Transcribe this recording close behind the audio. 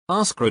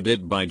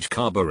AskReddit by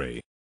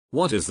Carnivore.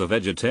 What is the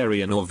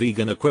vegetarian or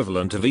vegan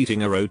equivalent of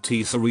eating a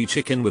rotisserie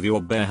chicken with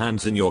your bare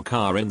hands in your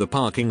car in the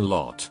parking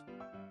lot?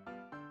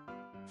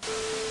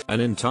 An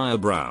entire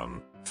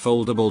brown,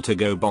 foldable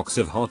to-go box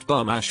of hot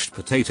bar mashed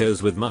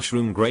potatoes with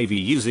mushroom gravy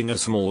using a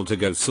small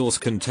to-go sauce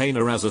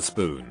container as a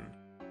spoon.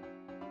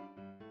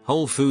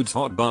 Whole Foods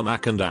hot bar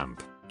mac and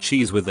amp,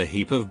 cheese with a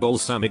heap of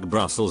balsamic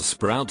Brussels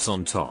sprouts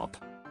on top.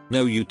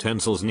 No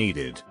utensils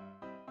needed.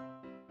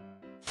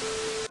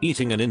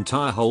 Eating an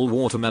entire whole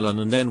watermelon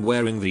and then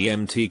wearing the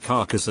empty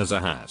carcass as a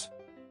hat.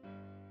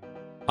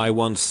 I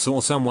once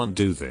saw someone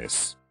do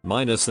this,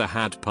 minus the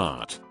hat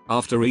part,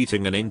 after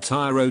eating an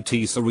entire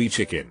rotisserie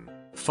chicken,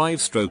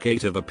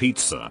 5/8 of a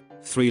pizza,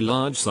 3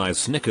 large-size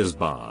Snickers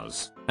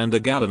bars, and a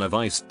gallon of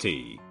iced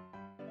tea.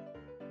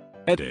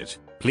 Edit.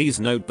 Please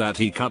note that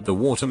he cut the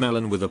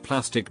watermelon with a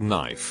plastic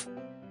knife.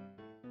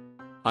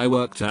 I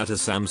worked at a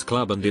Sam's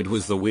Club and it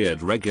was the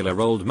weird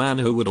regular old man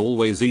who would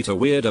always eat a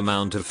weird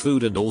amount of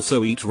food and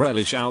also eat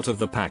relish out of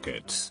the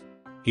packets.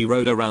 He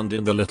rode around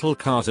in the little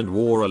cart and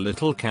wore a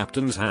little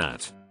captain's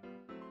hat.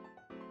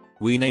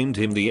 We named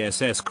him the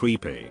SS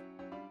Creepy.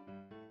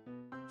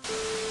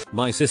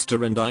 My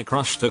sister and I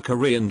crushed a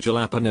Korean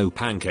jalapeno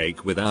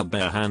pancake with our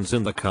bare hands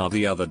in the car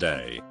the other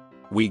day.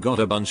 We got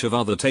a bunch of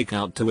other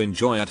takeout to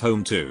enjoy at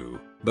home too,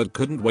 but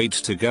couldn't wait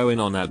to go in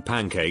on that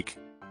pancake.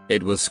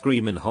 It was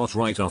screamin' hot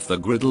right off the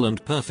griddle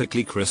and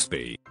perfectly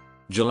crispy.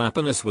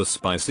 Jalapenos was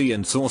spicy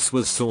and sauce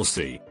was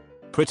saucy.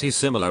 Pretty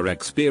similar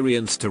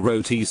experience to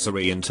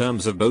rotisserie in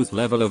terms of both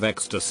level of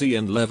ecstasy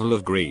and level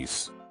of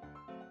grease.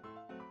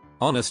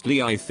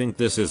 Honestly, I think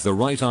this is the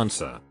right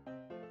answer.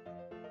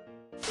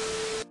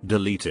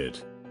 Deleted.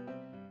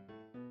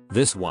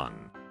 This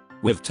one.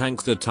 We've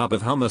tanked a tub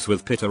of hummus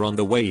with pita on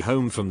the way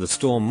home from the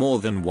store more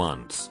than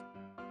once.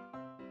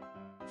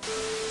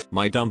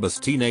 My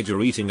dumbest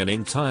teenager eating an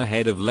entire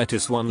head of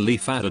lettuce one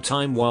leaf at a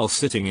time while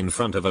sitting in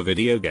front of a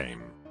video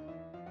game.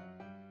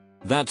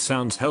 That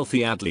sounds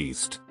healthy at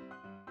least.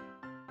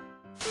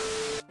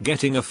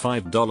 Getting a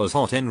 $5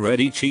 hot and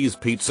ready cheese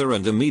pizza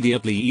and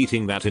immediately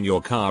eating that in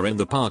your car in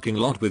the parking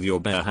lot with your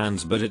bare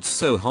hands, but it's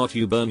so hot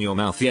you burn your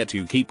mouth yet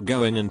you keep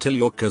going until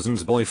your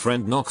cousin's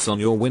boyfriend knocks on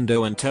your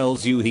window and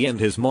tells you he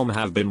and his mom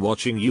have been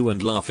watching you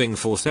and laughing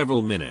for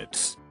several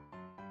minutes.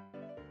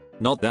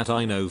 Not that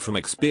I know from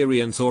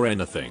experience or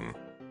anything.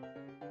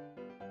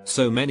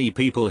 So many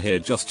people here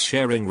just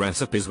sharing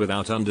recipes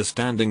without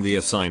understanding the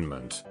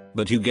assignment,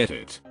 but you get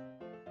it.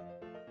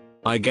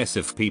 I guess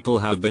if people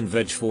have been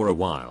veg for a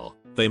while,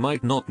 they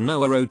might not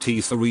know a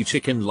rotisserie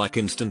chicken like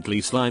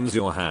instantly slimes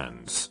your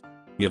hands.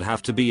 You'd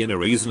have to be in a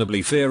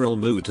reasonably feral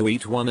mood to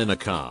eat one in a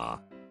car.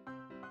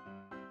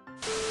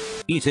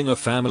 Eating a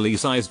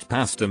family-sized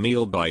pasta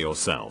meal by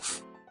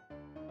yourself.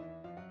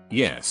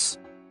 Yes.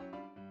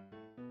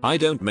 I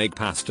don't make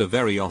pasta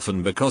very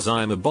often because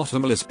I'm a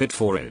bottomless pit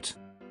for it.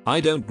 I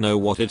don't know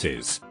what it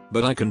is,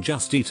 but I can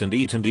just eat and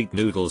eat and eat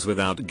noodles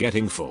without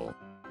getting full.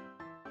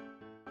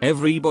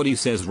 Everybody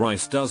says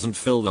rice doesn't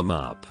fill them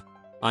up.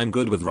 I'm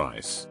good with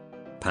rice.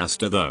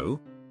 Pasta though?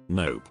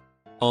 Nope.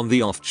 On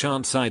the off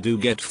chance I do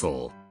get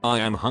full, I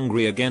am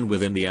hungry again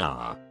within the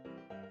hour.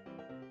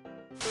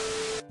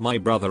 My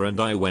brother and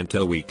I went to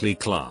a weekly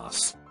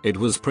class. It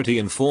was pretty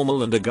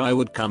informal and a guy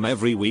would come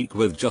every week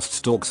with just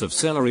stalks of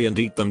celery and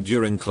eat them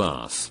during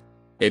class.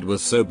 It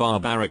was so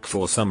barbaric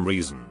for some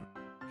reason.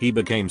 He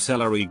became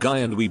celery guy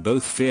and we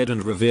both feared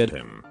and revered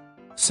him.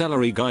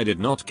 Celery guy did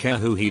not care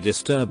who he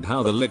disturbed,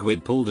 how the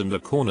liquid pulled in the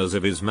corners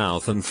of his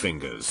mouth and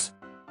fingers.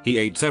 He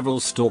ate several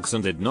stalks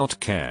and did not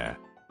care.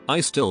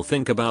 I still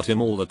think about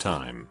him all the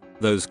time.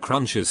 Those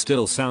crunches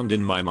still sound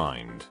in my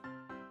mind.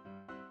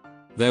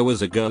 There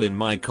was a girl in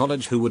my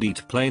college who would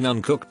eat plain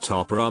uncooked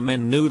top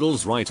ramen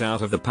noodles right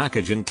out of the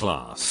package in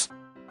class.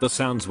 The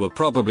sounds were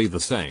probably the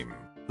same,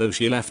 though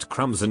she left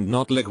crumbs and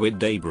not liquid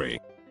debris.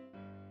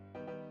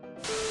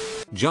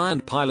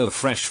 Giant pile of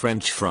fresh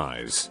French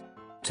fries.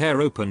 Tear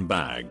open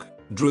bag,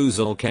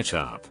 drizzle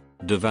ketchup,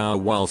 devour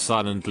while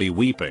silently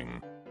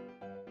weeping.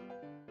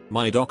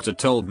 My doctor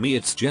told me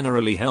it's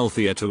generally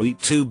healthier to eat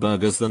 2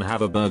 burgers than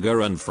have a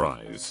burger and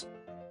fries.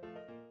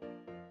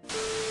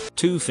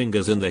 2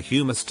 fingers in the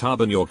humus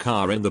tub in your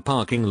car in the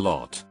parking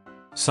lot.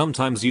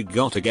 Sometimes you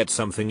gotta get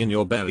something in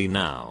your belly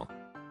now.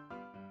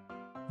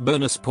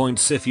 Bonus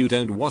points if you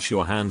don't wash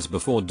your hands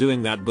before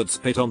doing that but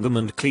spit on them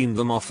and clean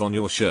them off on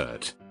your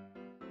shirt.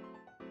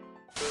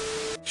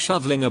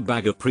 Shoveling a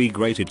bag of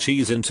pre-grated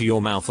cheese into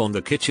your mouth on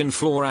the kitchen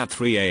floor at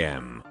 3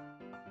 AM.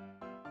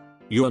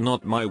 You're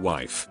not my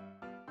wife.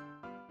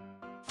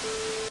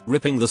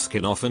 Ripping the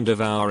skin off and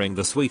devouring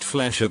the sweet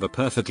flesh of a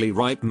perfectly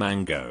ripe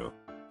mango.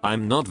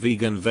 I'm not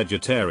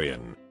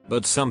vegetarian,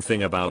 but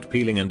something about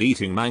peeling and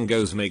eating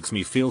mangoes makes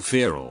me feel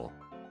feral.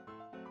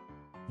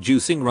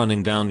 Juicing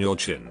running down your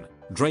chin,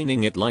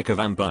 draining it like a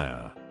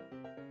vampire.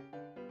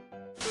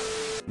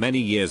 Many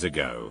years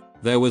ago,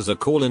 there was a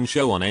call-in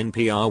show on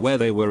NPR where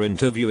they were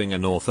interviewing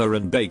an author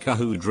and baker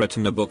who'd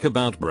written a book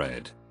about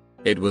bread.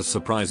 It was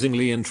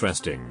surprisingly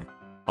interesting.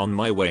 On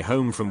my way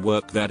home from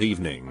work that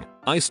evening,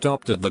 I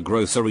stopped at the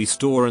grocery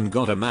store and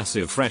got a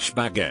massive fresh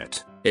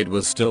baguette. It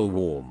was still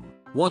warm,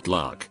 what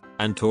luck,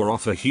 and tore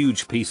off a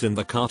huge piece in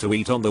the car to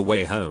eat on the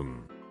way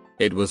home.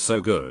 It was so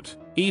good,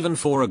 even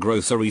for a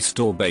grocery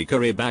store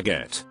bakery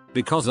baguette,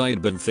 because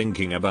I'd been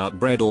thinking about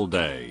bread all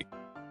day.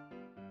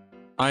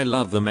 I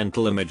love the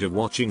mental image of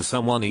watching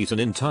someone eat an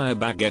entire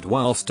baguette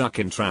while stuck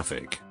in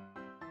traffic.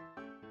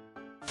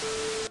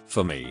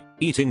 For me,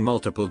 eating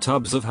multiple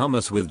tubs of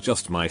hummus with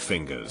just my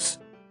fingers.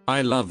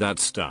 I love that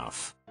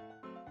stuff.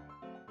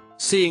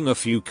 Seeing a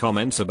few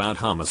comments about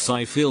hummus,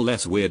 I feel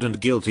less weird and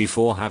guilty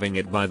for having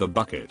it by the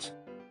bucket.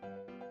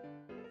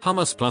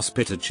 Hummus plus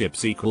pita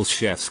chips equals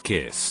chef's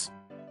kiss.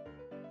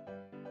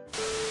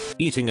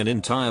 Eating an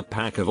entire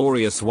pack of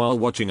Oreos while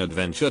watching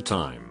Adventure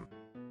Time.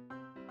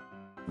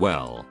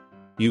 Well,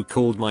 you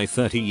called my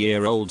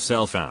 30-year-old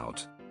self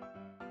out.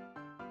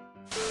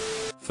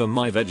 For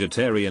my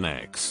vegetarian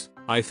ex,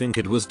 I think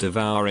it was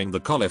devouring the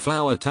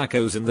cauliflower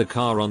tacos in the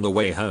car on the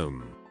way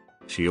home.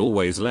 She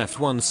always left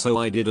one so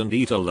I didn't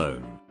eat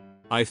alone.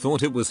 I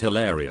thought it was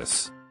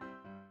hilarious.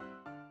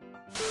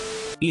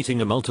 Eating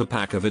a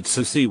multi-pack of its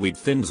seaweed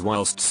thins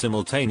whilst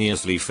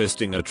simultaneously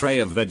fisting a tray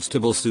of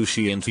vegetable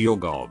sushi into your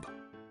gob.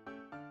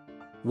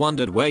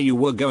 Wondered where you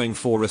were going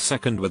for a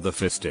second with the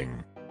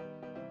fisting.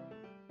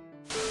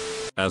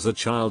 As a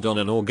child on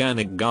an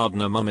organic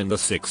gardener mum in the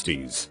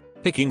 60s,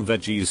 picking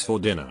veggies for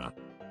dinner.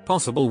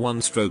 Possible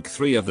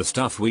 1/3 of the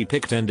stuff we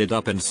picked ended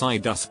up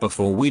inside us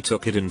before we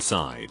took it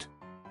inside.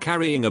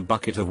 Carrying a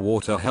bucket of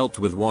water helped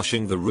with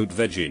washing the root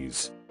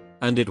veggies.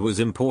 And it was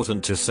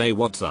important to say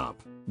 "What's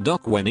up,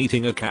 Doc?" when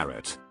eating a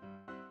carrot.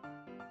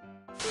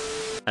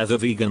 As a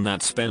vegan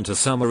that spent a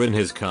summer in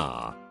his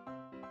car,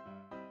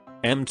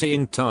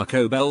 emptying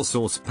Taco Bell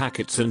sauce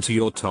packets into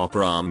your top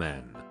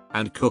ramen,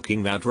 and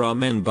cooking that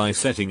ramen by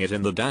setting it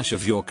in the dash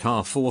of your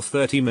car for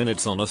 30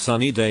 minutes on a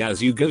sunny day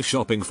as you go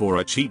shopping for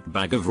a cheap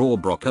bag of raw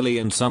broccoli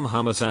and some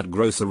hummus at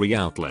grocery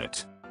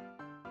outlet.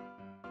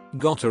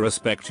 Gotta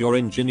respect your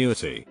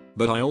ingenuity,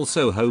 but I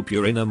also hope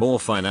you're in a more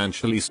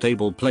financially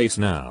stable place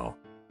now.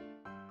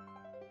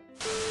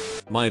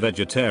 My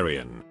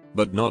vegetarian,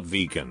 but not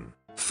vegan,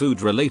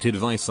 food-related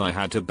vice I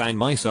had to ban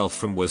myself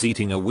from was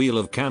eating a wheel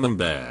of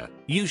camembert,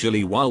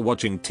 usually while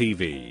watching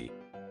TV.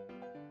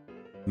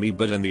 Me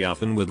but in the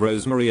oven with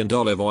rosemary and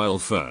olive oil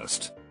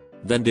first.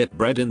 Then dip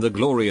bread in the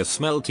glorious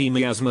melty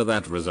miasma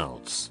that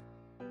results.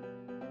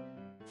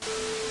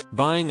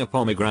 Buying a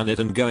pomegranate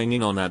and going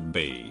in on that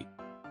bee.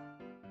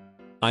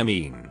 I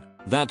mean,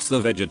 that's the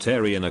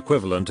vegetarian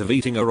equivalent of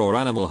eating a raw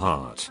animal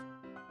heart.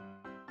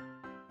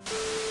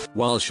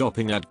 While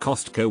shopping at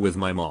Costco with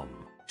my mom,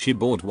 she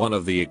bought one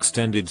of the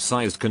extended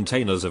sized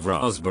containers of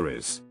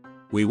raspberries.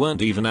 We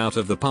weren't even out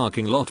of the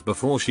parking lot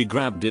before she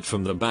grabbed it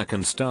from the back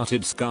and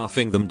started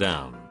scarfing them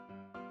down.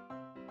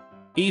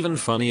 Even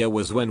funnier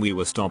was when we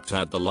were stopped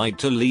at the light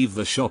to leave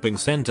the shopping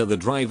center, the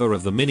driver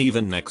of the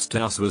minivan next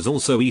to us was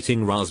also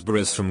eating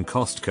raspberries from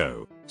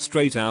Costco,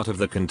 straight out of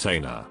the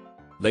container.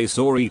 They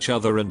saw each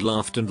other and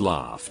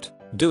laughed,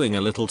 doing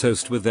a little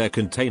toast with their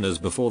containers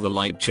before the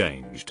light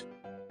changed.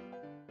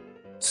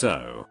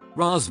 So,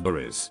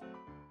 raspberries.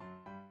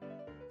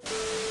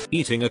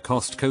 Eating a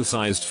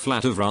Costco-sized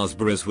flat of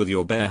raspberries with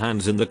your bare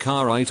hands in the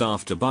car right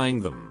after buying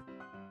them.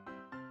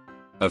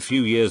 A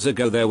few years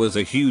ago there was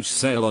a huge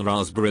sale on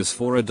raspberries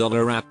for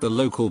 $1 at the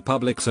local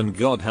Publix, and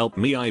God help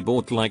me, I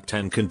bought like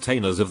 10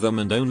 containers of them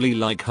and only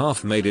like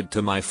half made it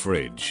to my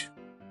fridge.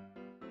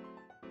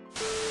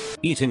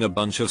 Eating a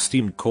bunch of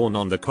steamed corn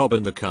on the cob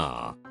in the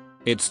car.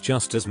 It's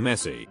just as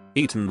messy,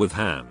 eaten with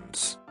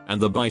hands,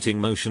 and the biting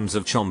motions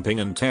of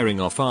chomping and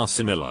tearing off are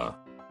similar.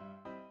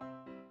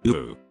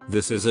 Ooh,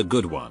 this is a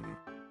good one.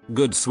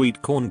 Good sweet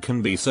corn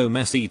can be so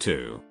messy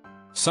too.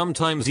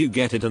 Sometimes you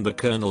get it and the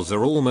kernels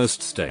are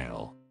almost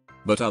stale.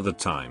 But other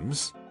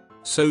times,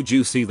 so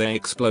juicy they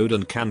explode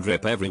and can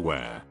drip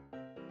everywhere.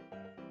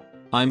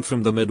 I'm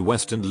from the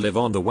Midwest and live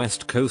on the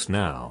West Coast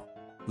now.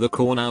 The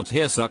corn out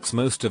here sucks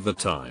most of the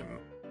time.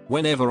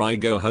 Whenever I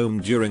go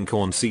home during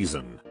corn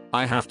season,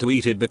 I have to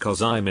eat it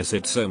because I miss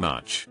it so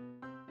much.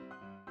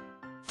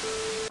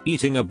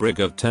 Eating a brick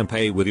of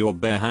tempeh with your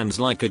bare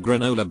hands like a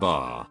granola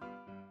bar.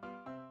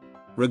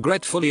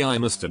 Regretfully I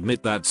must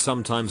admit that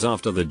sometimes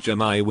after the gym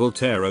I will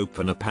tear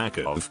open a pack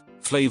of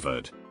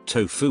flavored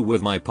tofu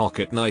with my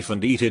pocket knife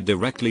and eat it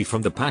directly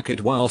from the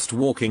packet whilst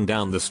walking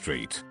down the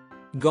street.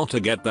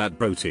 Gotta get that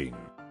protein.